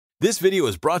This video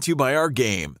is brought to you by our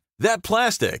game, That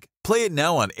Plastic. Play it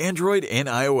now on Android and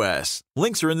iOS.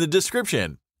 Links are in the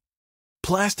description.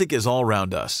 Plastic is all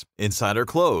around us, inside our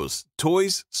clothes,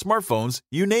 toys, smartphones,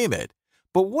 you name it.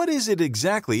 But what is it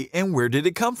exactly and where did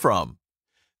it come from?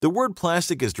 The word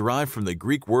plastic is derived from the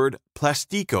Greek word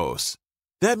plastikos.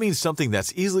 That means something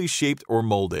that's easily shaped or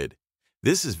molded.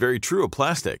 This is very true of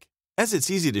plastic, as it's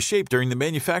easy to shape during the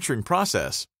manufacturing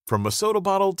process, from a soda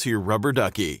bottle to your rubber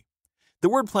ducky. The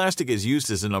word plastic is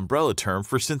used as an umbrella term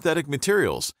for synthetic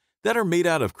materials that are made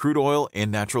out of crude oil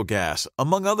and natural gas,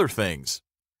 among other things.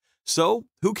 So,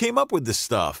 who came up with this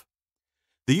stuff?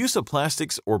 The use of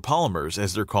plastics, or polymers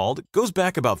as they're called, goes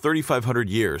back about 3,500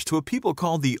 years to a people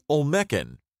called the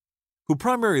Olmecan, who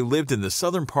primarily lived in the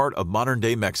southern part of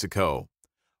modern-day Mexico.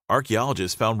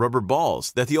 Archaeologists found rubber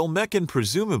balls that the Olmecan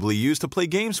presumably used to play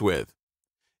games with.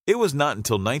 It was not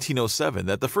until 1907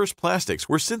 that the first plastics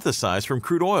were synthesized from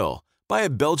crude oil by a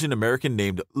Belgian-American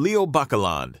named Leo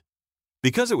Baekeland.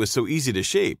 Because it was so easy to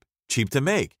shape, cheap to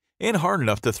make, and hard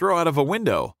enough to throw out of a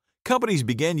window, companies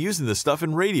began using the stuff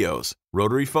in radios,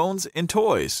 rotary phones, and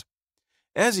toys.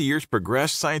 As the years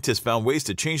progressed, scientists found ways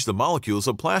to change the molecules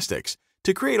of plastics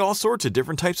to create all sorts of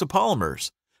different types of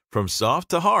polymers, from soft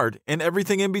to hard and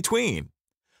everything in between.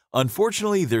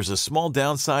 Unfortunately, there's a small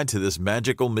downside to this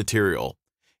magical material.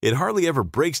 It hardly ever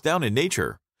breaks down in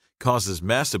nature, causes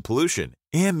massive pollution,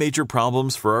 and major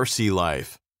problems for our sea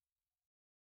life.